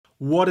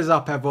What is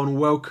up, everyone?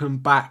 Welcome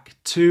back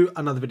to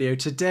another video.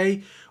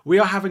 Today we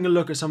are having a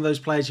look at some of those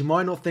players you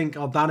might not think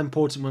are that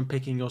important when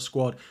picking your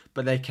squad,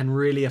 but they can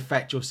really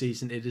affect your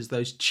season. It is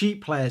those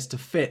cheap players to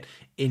fit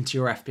into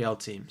your FPL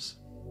teams.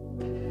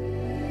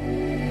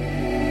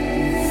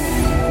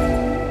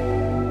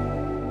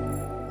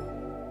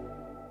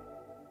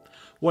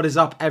 What is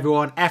up,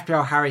 everyone?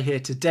 FPL Harry here.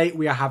 Today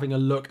we are having a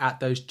look at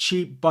those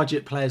cheap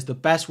budget players, the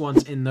best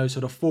ones in those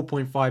sort of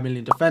 4.5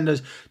 million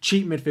defenders,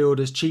 cheap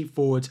midfielders, cheap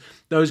forwards,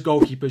 those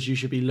goalkeepers you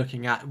should be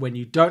looking at when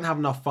you don't have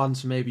enough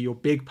funds for maybe your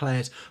big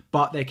players,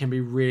 but they can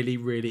be really,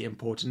 really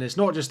important. It's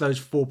not just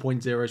those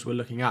 4.0s we're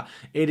looking at.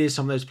 It is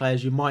some of those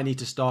players you might need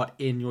to start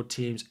in your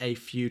teams a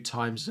few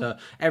times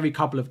every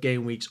couple of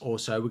game weeks or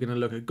so. We're going to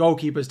look at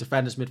goalkeepers,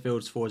 defenders,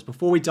 midfielders, forwards.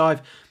 Before we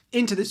dive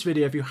into this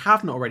video, if you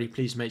have not already,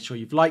 please make sure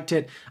you've liked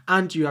it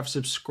and you have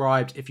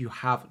subscribed if you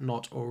have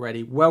not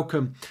already.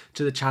 Welcome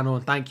to the channel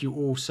and thank you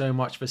all so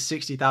much for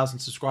 60,000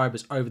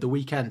 subscribers over the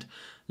weekend.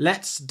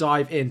 Let's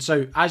dive in.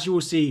 So as you will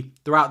see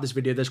throughout this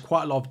video, there's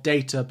quite a lot of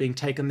data being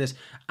taken. This,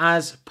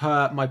 as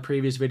per my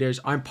previous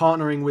videos, I'm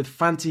partnering with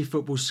Fantasy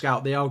Football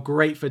Scout. They are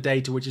great for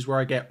data, which is where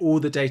I get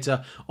all the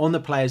data on the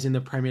players in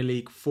the Premier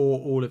League for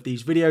all of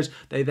these videos.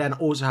 They then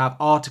also have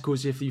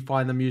articles if you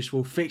find them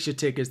useful, fixture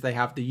tickers. They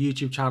have the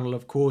YouTube channel,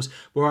 of course,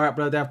 where I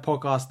upload their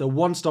podcast, the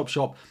one-stop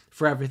shop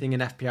for everything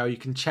in FPL. You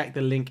can check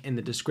the link in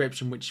the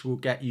description, which will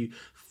get you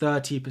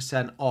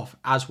 30% off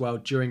as well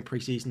during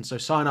preseason. So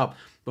sign up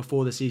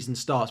before the season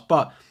starts.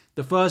 But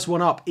the first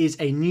one up is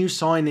a new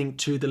signing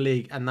to the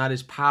league, and that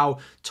is Pau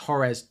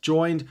Torres.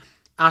 Joined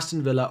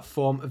Aston Villa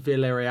from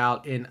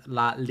Villarreal in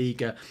La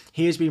Liga.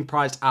 He has been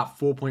priced at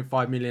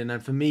 4.5 million,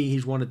 and for me,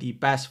 he's one of the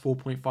best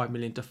 4.5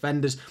 million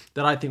defenders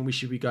that I think we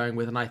should be going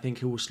with, and I think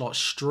he will slot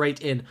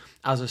straight in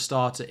as a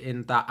starter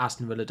in that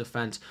Aston Villa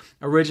defense.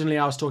 Originally,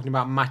 I was talking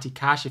about Matty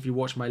Cash. If you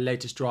watch my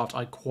latest draft,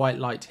 I quite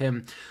liked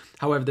him.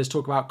 However, there's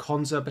talk about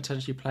Konza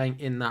potentially playing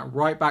in that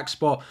right back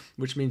spot,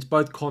 which means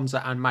both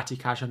Konza and Matty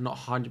Cash are not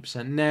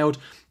 100% nailed.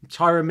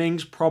 Tyrone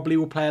Mings probably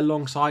will play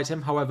alongside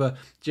him. However,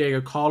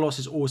 Diego Carlos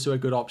is also a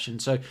good option.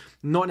 So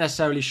not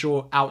necessarily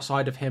sure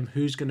outside of him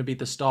who's going to be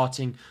the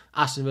starting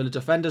Aston Villa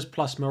defenders,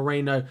 plus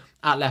Moreno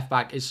at left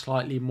back is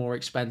slightly more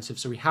expensive.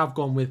 So we have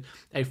gone with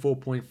a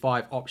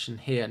 4.5 option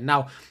here.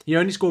 Now, he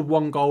only scored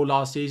one goal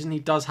last season. He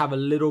does have a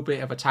little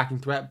bit of attacking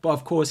threat, but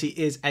of course he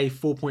is a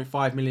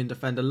 4.5 million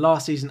defender.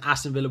 Last season,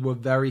 Aston Villa were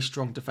very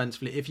strong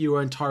defensively. If you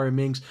were in Tyrone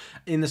Mings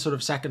in the sort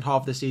of second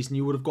half of the season,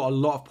 you would have got a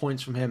lot of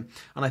points from him.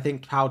 And I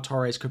think Pau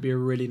Torres could be a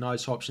really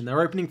nice option. Their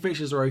opening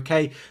fixtures are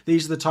okay.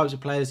 These are the types of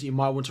players that you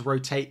might want to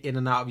rotate in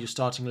and out of your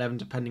starting 11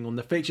 depending on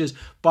the fixtures.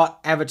 But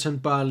Everton,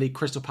 Burnley,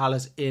 Crystal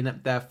Palace in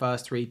their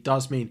first three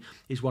does mean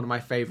he's one of my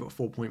favourite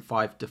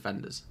 4.5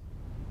 defenders.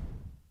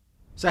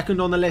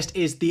 Second on the list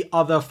is the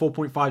other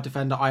 4.5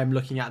 defender I am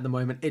looking at the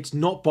moment. It's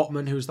not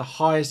Botman, who is the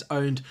highest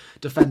owned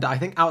defender, I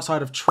think,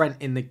 outside of Trent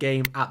in the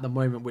game at the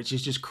moment, which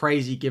is just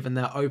crazy given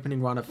their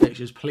opening run of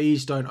fixtures.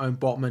 Please don't own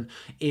Botman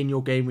in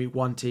your game week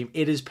 1 team.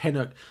 It is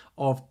Pinnock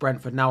of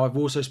Brentford. Now, I've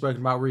also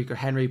spoken about Rico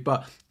Henry,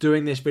 but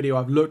doing this video,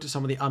 I've looked at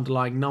some of the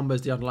underlying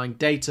numbers, the underlying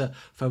data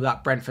for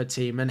that Brentford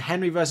team. And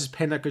Henry versus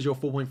Pinnock as your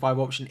 4.5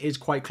 option is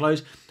quite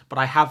close, but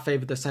I have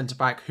favoured the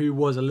centre-back who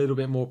was a little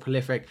bit more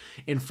prolific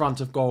in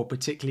front of goal,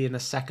 particularly in the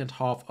second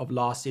half of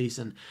last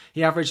season.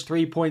 He averaged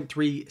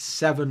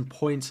 3.37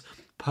 points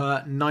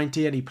per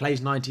 90, and he plays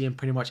 90 in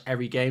pretty much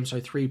every game, so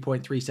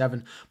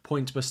 3.37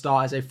 points per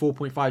start as a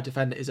 4.5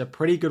 defender is a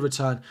pretty good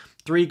return.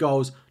 3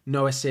 goals,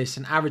 no assists,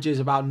 and averages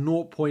about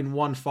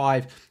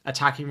 0.15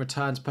 attacking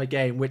returns per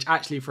game, which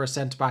actually for a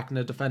centre-back and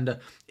a defender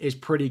is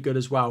pretty good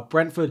as well.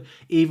 Brentford,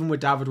 even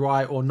with David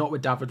Raya or not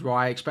with David Raya,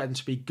 I expect them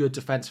to be good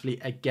defensively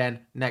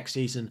again next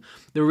season.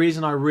 The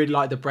reason I really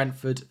like the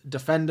Brentford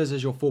defenders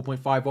as your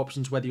 4.5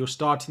 options, whether you're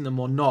starting them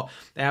or not,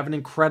 they have an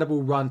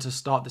incredible run to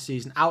start the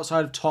season.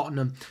 Outside of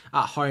Tottenham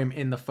at home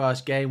in the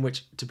first game,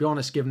 which, to be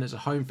honest, given it's a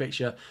home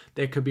fixture,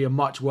 there could be a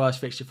much worse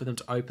fixture for them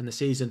to open the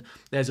season.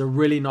 There's a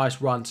really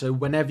nice run. So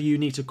whenever you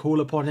need to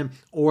call upon him,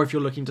 or if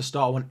you're looking to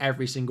start one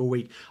every single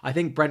week, I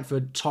think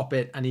Brentford top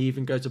it, and he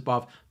even goes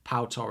above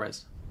Pau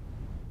Torres.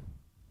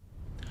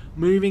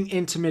 Moving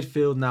into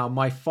midfield now,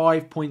 my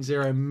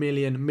 5.0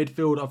 million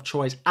midfield of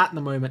choice at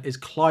the moment is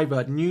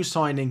Kluivert, new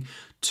signing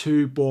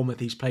to Bournemouth.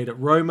 He's played at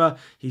Roma,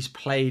 he's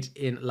played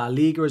in La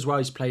Liga as well,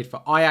 he's played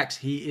for Ajax.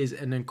 He is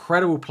an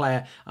incredible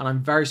player, and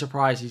I'm very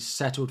surprised he's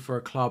settled for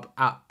a club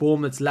at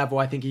Bournemouth's level.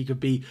 I think he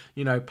could be,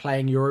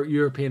 playing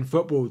European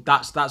football.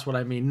 That's what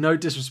I mean. No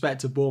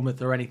disrespect to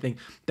Bournemouth or anything.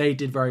 They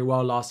did very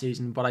well last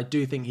season, but I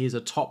do think he is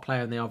a top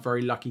player, and they are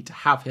very lucky to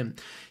have him.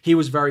 He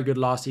was very good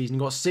last season. He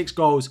got 6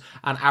 goals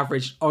and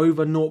averaged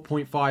over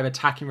 0.5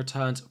 attacking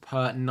returns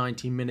per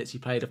 90 minutes he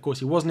played. Of course,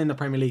 he wasn't in the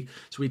Premier League,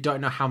 so we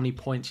don't know how many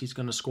points he's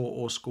going to score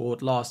or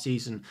scored last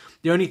season.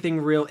 The only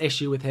real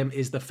issue with him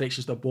is the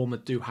fixtures that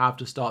Bournemouth do have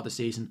to start the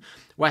season.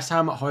 West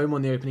Ham at home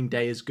on the opening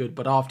day is good,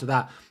 but after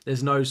that,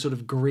 there's no sort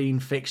of green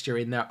fixture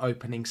in their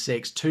opening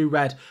 6. 2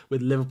 red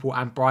with Liverpool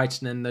and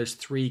Brighton, and those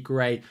 3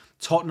 grey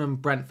Tottenham,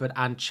 Brentford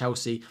and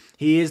Chelsea.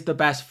 He is the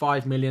best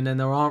 5 million and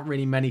there aren't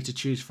really many to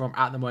choose from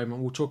at the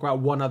moment. We'll talk about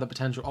one other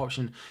potential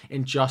option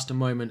in just a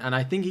moment. And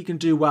I think he can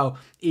do well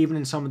even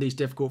in some of these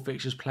difficult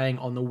fixtures playing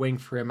on the wing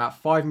for him. At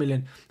 5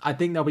 million, I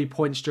think there'll be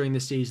points during the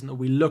season that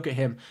we look at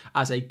him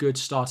as a good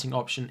starting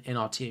option in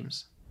our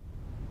teams.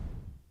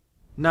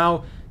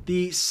 Now,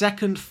 the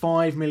second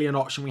 5 million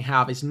option we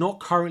have is not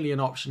currently an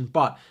option,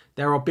 but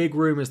there are big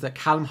rumours that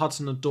Callum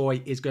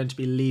Hudson-Odoi is going to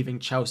be leaving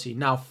Chelsea.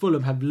 Now,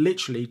 Fulham have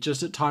literally,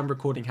 just at time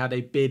recording, had a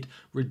bid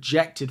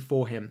rejected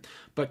for him.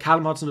 But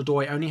Callum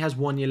Hudson-Odoi only has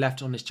 1 year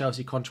left on his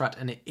Chelsea contract,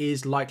 and it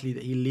is likely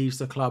that he leaves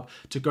the club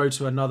to go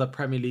to another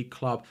Premier League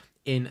club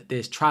in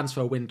this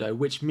transfer window,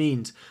 which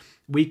means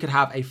we could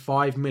have a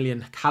 5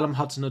 million Callum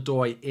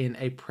Hudson-Odoi in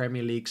a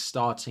Premier League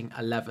starting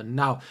 11.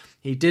 Now,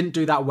 he didn't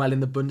do that well in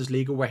the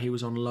Bundesliga where he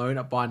was on loan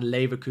at Bayern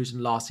Leverkusen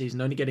last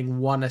season, only getting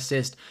 1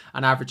 assist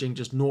and averaging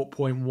just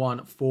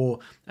 0.14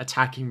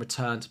 attacking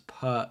returns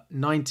per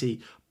 90.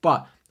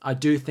 But I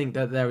do think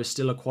that there is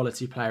still a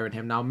quality player in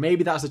him. Now,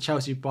 maybe that's a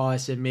Chelsea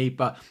bias in me,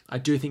 but I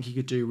do think he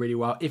could do really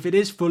well. If it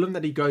is Fulham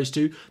that he goes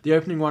to, the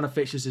opening run of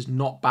fixtures is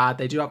not bad.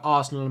 They do have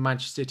Arsenal and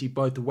Manchester City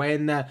both away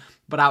in there,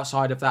 but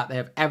outside of that, they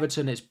have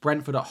Everton, it's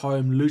Brentford at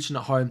home, Luton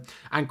at home,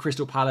 and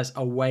Crystal Palace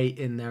away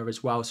in there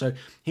as well. So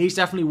he's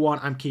definitely one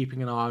I'm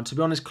keeping an eye on. To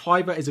be honest,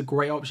 Kluivert is a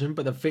great option,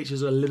 but the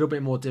fixtures are a little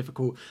bit more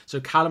difficult. So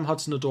Callum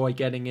Hudson-Odoi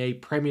getting a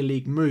Premier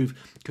League move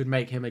could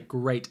make him a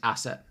great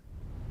asset.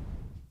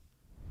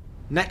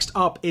 Next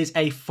up is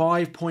a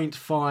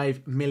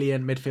 5.5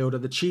 million midfielder,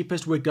 the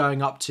cheapest we're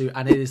going up to,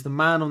 and it is the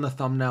man on the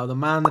thumbnail, the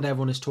man that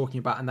everyone is talking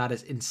about, and that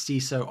is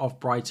Enciso of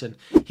Brighton.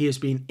 He has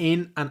been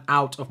in and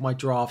out of my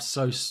drafts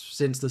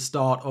since the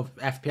start of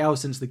FPL,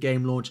 since the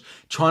game launch,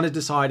 trying to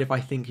decide if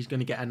I think he's going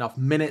to get enough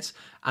minutes,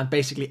 and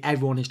basically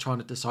everyone is trying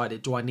to decide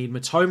it. Do I need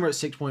Mitoma at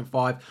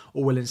 6.5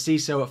 or will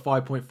Enciso at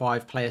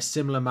 5.5 play a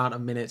similar amount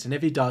of minutes? And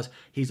if he does,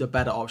 he's a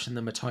better option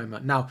than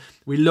Mitoma. Now,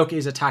 we look at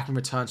his attacking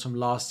returns from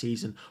last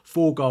season,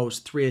 4 goals,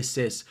 3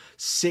 assists,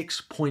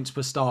 6 points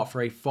per start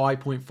for a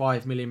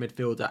 5.5 million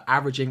midfielder,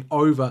 averaging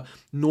over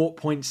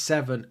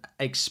 0.7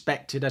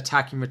 expected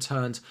attacking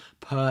returns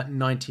per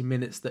 90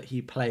 minutes that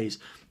he plays.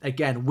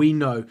 Again, we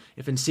know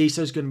if Enciso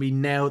is going to be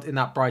nailed in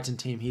that Brighton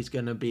team, he's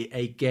going to be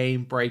a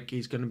game break.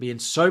 He's going to be in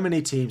so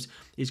many teams.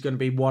 He's going to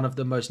be one of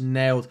the most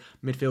nailed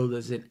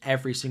midfielders in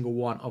every single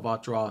one of our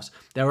drafts.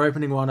 Their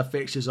opening run of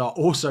fixtures are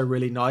also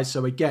really nice.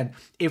 So again,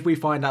 if we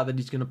find out that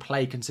he's going to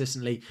play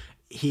consistently,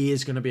 he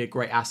is going to be a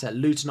great asset.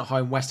 Luton at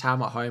home, West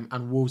Ham at home,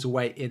 and Wolves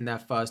away in their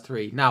first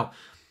 3. Now,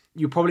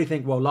 you probably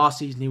think, well, last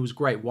season he was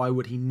great. Why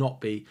would he not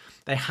be?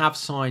 They have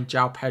signed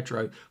João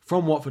Pedro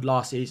from Watford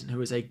last season, who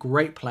is a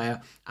great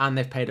player, and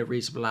they've paid a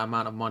reasonable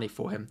amount of money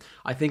for him.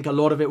 I think a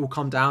lot of it will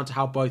come down to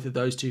how both of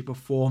those two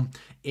perform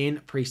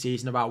in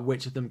pre-season, about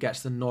which of them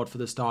gets the nod for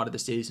the start of the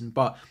season.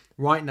 But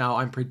right now,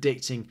 I'm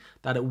predicting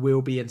that it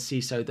will be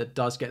Enciso that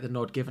does get the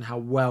nod, given how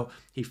well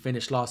he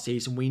finished last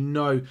season. We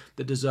know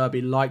that De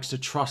Zerbi likes to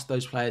trust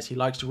those players. He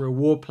likes to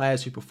reward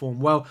players who perform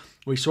well.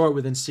 We saw it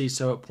with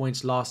Enciso at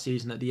points last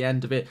season at the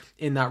end of it,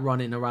 in that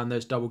run-in around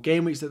those double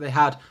game weeks that they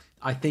had.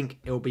 I think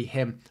it will be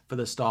him for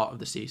the start of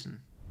the season.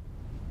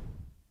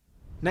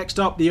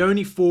 Next up, the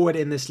only forward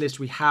in this list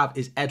we have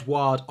is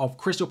Edouard of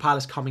Crystal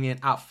Palace, coming in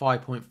at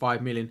 5.5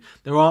 million.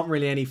 There aren't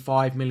really any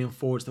 5 million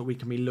forwards that we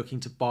can be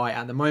looking to buy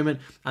at the moment,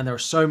 and there are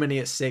so many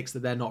at 6 that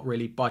they're not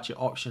really budget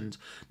options.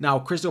 Now,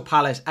 Crystal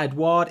Palace,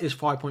 Edouard is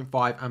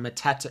 5.5 and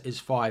Mateta is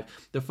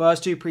 5. The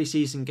first 2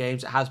 preseason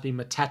games, it has been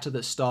Mateta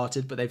that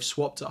started, but they've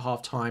swapped at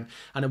half-time,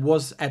 and it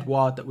was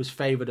Edouard that was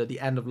favoured at the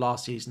end of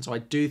last season, so I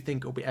do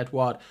think it'll be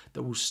Edouard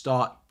that will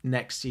start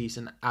next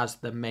season as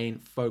the main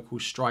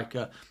focal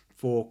striker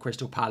for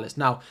Crystal Palace.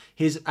 Now,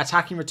 his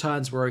attacking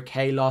returns were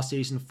okay last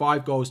season,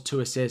 5 goals, 2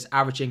 assists,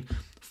 averaging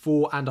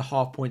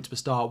 4.5 points per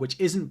start, which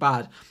isn't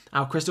bad.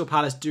 Now, Crystal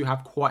Palace do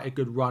have quite a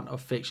good run of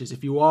fixtures.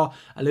 If you are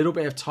a little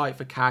bit of tight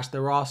for cash,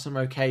 there are some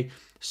okay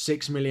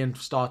 6 million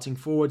starting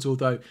forwards,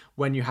 although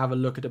when you have a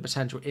look at a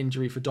potential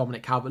injury for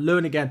Dominic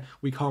Calvert-Lewin, again,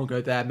 we can't go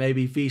there.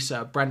 Maybe Visa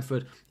at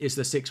Brentford is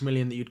the 6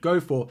 million that you'd go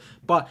for.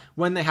 But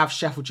when they have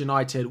Sheffield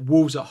United,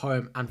 Wolves at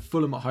home, and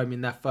Fulham at home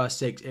in their first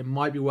 6, it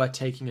might be worth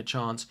taking a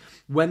chance.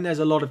 When there's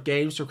a lot of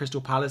games for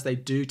Crystal Palace, they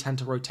do tend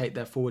to rotate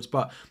their forwards,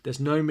 but there's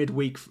no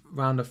midweek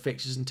round of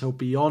fixtures until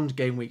beyond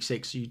game week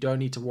 6, so you don't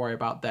need to worry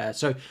about there.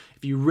 So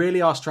if you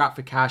really are strapped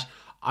for cash,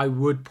 I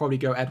would probably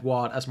go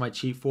Edouard as my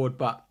cheap forward,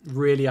 but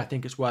really I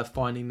think it's worth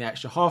finding the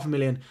extra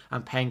 500,000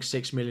 and paying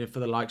 6 million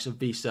for the likes of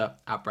Visa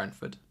at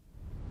Brentford.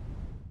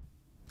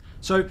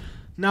 So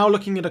now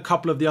looking at a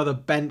couple of the other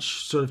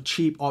bench sort of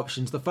cheap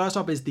options. The first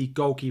up is the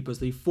goalkeepers,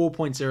 the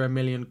 4.0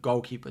 million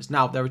goalkeepers.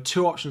 Now, there are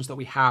 2 options that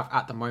we have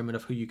at the moment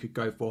of who you could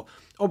go for.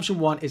 Option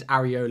 1 is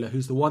Areola,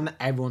 who's the one that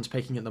everyone's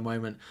picking at the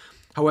moment.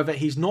 However,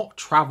 he's not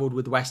travelled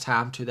with West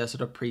Ham to their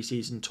sort of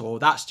pre-season tour.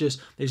 That's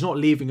just, he's not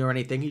leaving or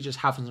anything. He just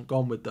hasn't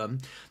gone with them.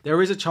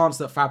 There is a chance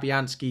that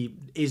Fabianski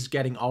is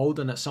getting old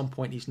and at some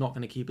point he's not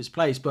going to keep his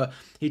place. But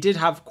he did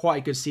have quite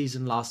a good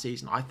season last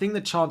season. I think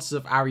the chances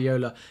of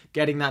Areola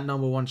getting that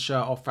number 1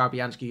 shirt off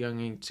Fabianski going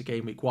into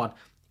game week 1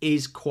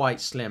 is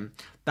quite slim.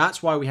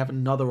 That's why we have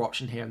another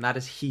option here, and that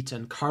is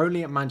Heaton,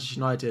 currently at Manchester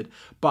United,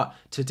 but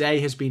today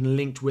has been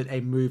linked with a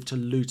move to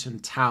Luton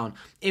Town.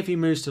 If he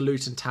moves to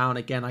Luton Town,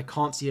 again, I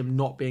can't see him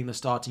not being the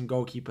starting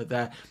goalkeeper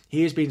there.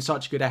 He has been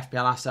such a good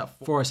FPL asset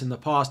for us in the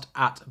past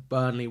at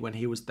Burnley when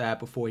he was there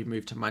before he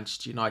moved to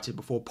Manchester United,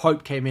 before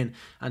Pope came in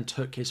and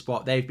took his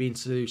spot. They've been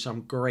through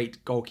some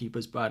great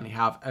goalkeepers, Burnley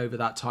have, over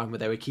that time where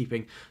they were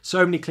keeping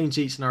so many clean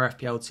sheets in our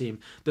FPL team.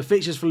 The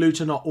fixtures for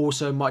Luton are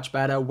also much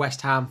better.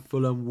 West Ham,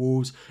 Fulham,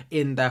 Wolves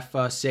in their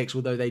first 6,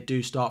 although they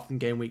do start from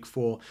game week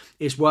 4.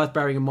 It's worth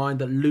bearing in mind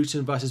that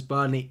Luton versus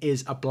Burnley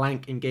is a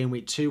blank in game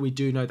week 2. We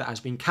do know that has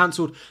been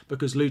cancelled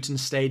because Luton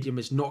Stadium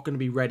is not going to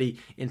be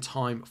ready in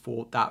time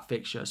for that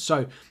fixture.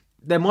 So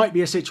there might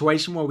be a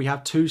situation where we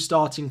have 2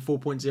 starting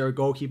 4.0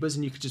 goalkeepers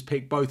and you could just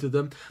pick both of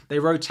them. They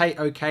rotate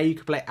okay. You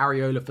could play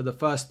Areola for the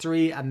first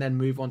 3 and then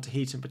move on to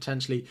Heaton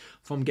potentially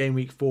from game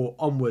week 4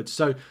 onwards.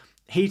 So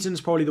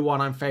Heaton's probably the one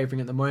I'm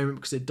favouring at the moment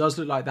because it does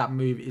look like that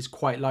move is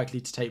quite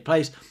likely to take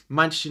place.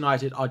 Manchester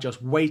United are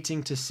just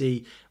waiting to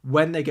see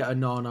when they get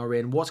Onana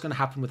in, what's going to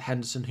happen with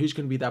Henderson, who's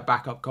going to be their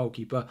backup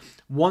goalkeeper.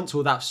 Once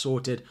all that's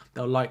sorted,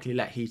 they'll likely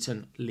let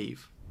Heaton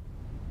leave.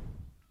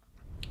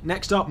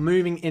 Next up,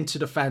 moving into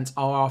defence,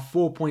 are our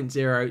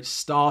 4.0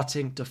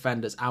 starting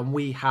defenders, and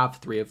we have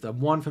 3 of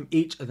them, one from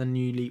each of the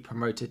newly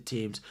promoted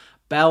teams.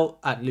 Bell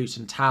at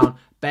Luton Town,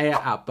 Bayer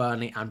at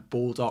Burnley, and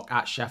Baldock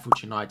at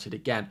Sheffield United.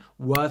 Again,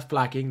 worth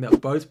flagging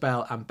that both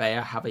Bell and Bayer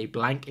have a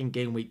blank in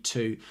game week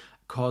 2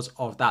 because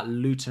of that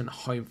Luton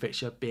home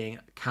fixture being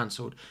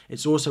cancelled.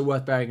 It's also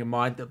worth bearing in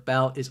mind that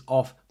Bell is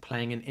off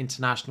playing an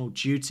international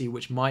duty,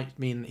 which might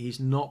mean that he's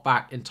not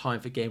back in time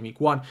for game week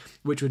 1,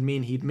 which would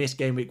mean he'd miss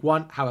game week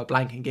 1, have a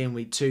blank in game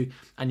week 2,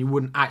 and you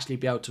wouldn't actually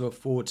be able to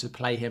afford to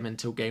play him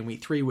until game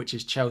week 3, which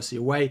is Chelsea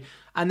away.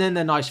 And then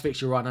the nice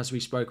fixture run, as we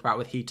spoke about,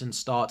 with Heaton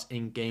starts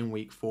in game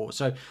week 4.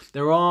 So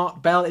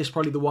Bell is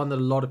probably the one that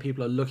a lot of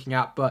people are looking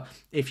at, but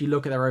if you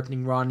look at their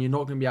opening run, you're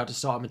not going to be able to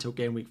start him until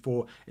game week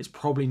 4. It's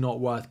probably not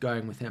worth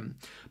going with him.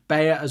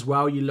 Bayer as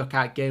well, you look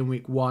at game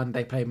week 1,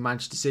 they play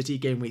Manchester City.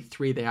 Game week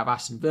 3, they have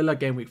Aston Villa.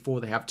 Game week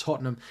 4, they have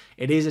Tottenham.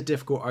 It is a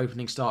difficult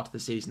opening start to the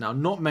season. Now,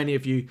 not many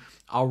of you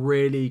are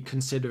really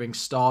considering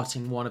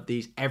starting one of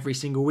these every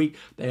single week.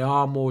 They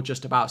are more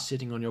just about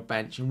sitting on your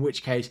bench, in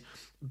which case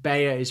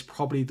Bayer is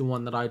probably the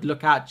one that I'd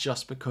look at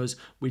just because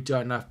we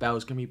don't know if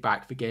Bell's going to be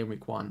back for game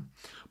week 1.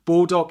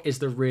 Baldock is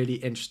the really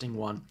interesting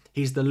one.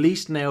 He's the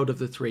least nailed of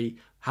the 3,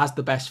 has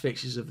the best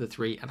fixtures of the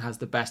 3, and has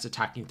the best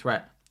attacking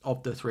threat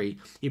of the 3.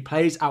 He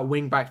plays at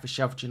wing back for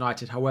Sheffield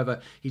United.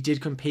 However, he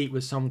did compete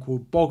with someone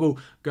called Bogle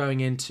going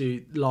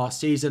into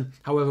last season.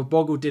 However,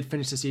 Bogle did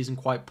finish the season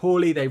quite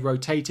poorly. They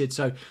rotated.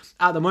 So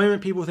at the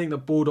moment, people think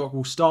that Baldock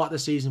will start the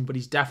season, but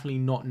he's definitely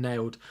not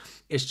nailed.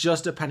 It's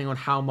just depending on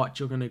how much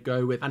you're going to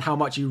go with and how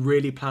much you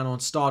really plan on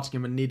starting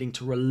him and needing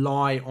to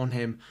rely on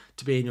him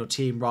to be in your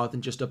team rather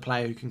than just a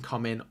player who can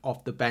come in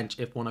off the bench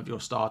if one of your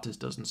starters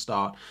doesn't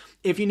start.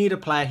 If you need a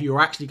player who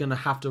you're actually going to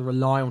have to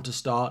rely on to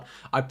start,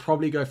 I'd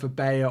probably go for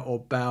Bayer or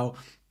Bell.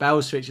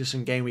 Bell's fixtures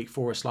in game week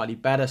 4 are slightly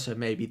better, so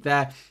maybe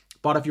there.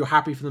 But if you're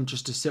happy for them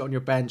just to sit on your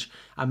bench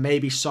and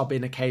maybe sub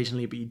in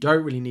occasionally, but you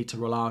don't really need to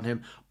rely on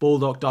him,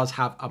 Baldock does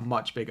have a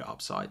much bigger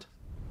upside.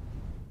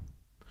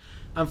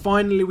 And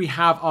finally, we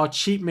have our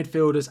cheap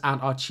midfielders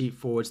and our cheap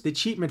forwards. The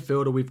cheap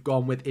midfielder we've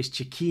gone with is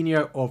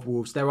Chiquinho of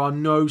Wolves. There are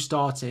no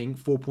starting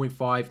 4.5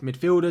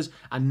 midfielders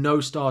and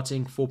no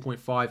starting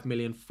 4.5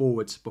 million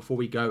forwards before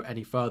we go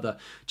any further.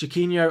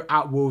 Chiquinho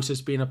at Wolves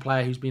has been a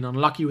player who's been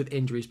unlucky with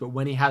injuries, but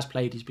when he has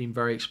played, he's been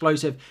very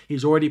explosive.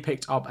 He's already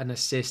picked up an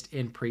assist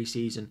in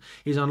pre-season.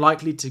 He's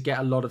unlikely to get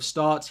a lot of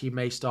starts. He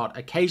may start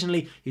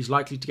occasionally. He's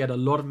likely to get a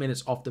lot of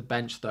minutes off the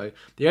bench, though.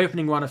 The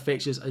opening run of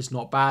fixtures is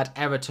not bad.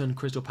 Everton,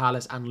 Crystal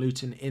Palace and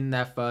Luton in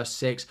their first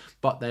 6,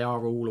 but they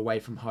are all away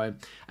from home.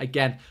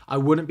 Again, I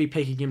wouldn't be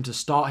picking him to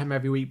start him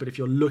every week, but if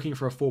you're looking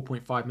for a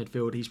 4.5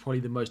 midfield, he's probably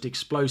the most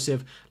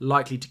explosive,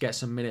 likely to get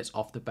some minutes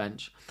off the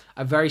bench.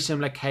 A very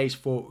similar case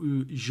for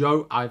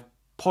Zhou. I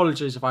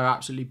apologize if I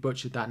absolutely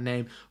butchered that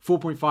name.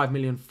 4.5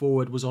 million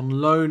forward, was on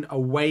loan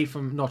away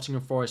from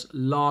Nottingham Forest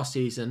last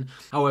season.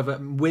 However,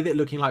 with it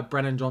looking like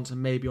Brennan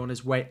Johnson may be on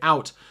his way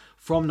out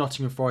from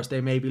Nottingham Forest, they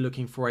may be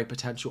looking for a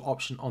potential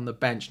option on the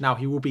bench. Now,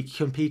 he will be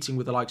competing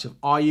with the likes of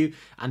Ayew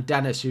and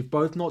Dennis, who've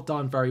both not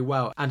done very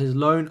well. And his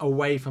loan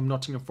away from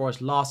Nottingham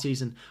Forest last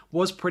season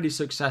was pretty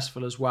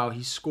successful as well.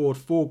 He scored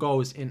 4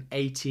 goals in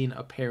 18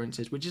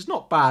 appearances, which is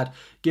not bad,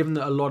 given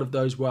that a lot of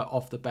those were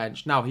off the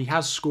bench. Now, he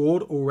has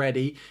scored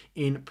already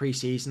in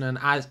pre-season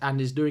and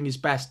is doing his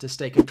best to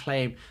stake a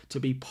claim to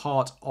be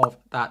part of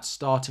that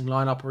starting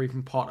lineup or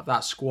even part of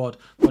that squad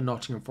for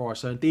Nottingham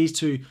Forest. So these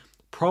two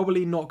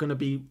probably not going to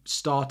be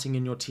starting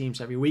in your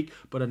teams every week,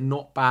 but are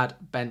not bad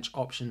bench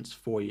options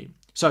for you.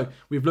 So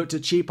we've looked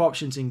at cheap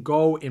options in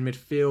goal, in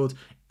midfield,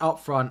 up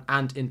front,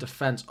 and in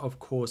defence, of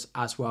course,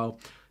 as well.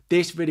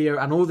 This video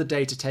and all the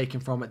data taken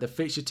from it, the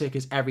fixture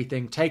tickers,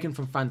 everything taken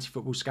from Fantasy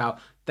Football Scout,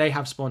 they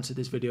have sponsored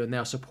this video and they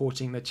are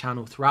supporting the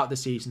channel throughout the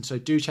season. So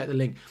do check the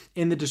link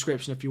in the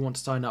description if you want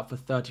to sign up for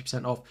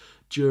 30% off.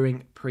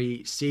 during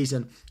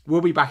pre-season.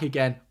 We'll be back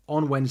again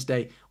on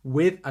Wednesday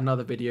with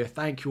another video.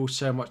 Thank you all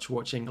so much for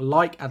watching.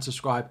 Like and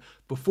subscribe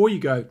before you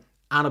go,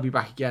 and I'll be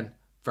back again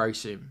very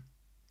soon.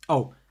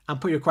 Oh, and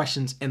put your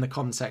questions in the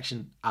comment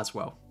section as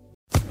well.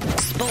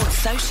 Sports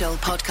Social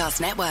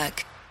Podcast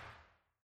Network.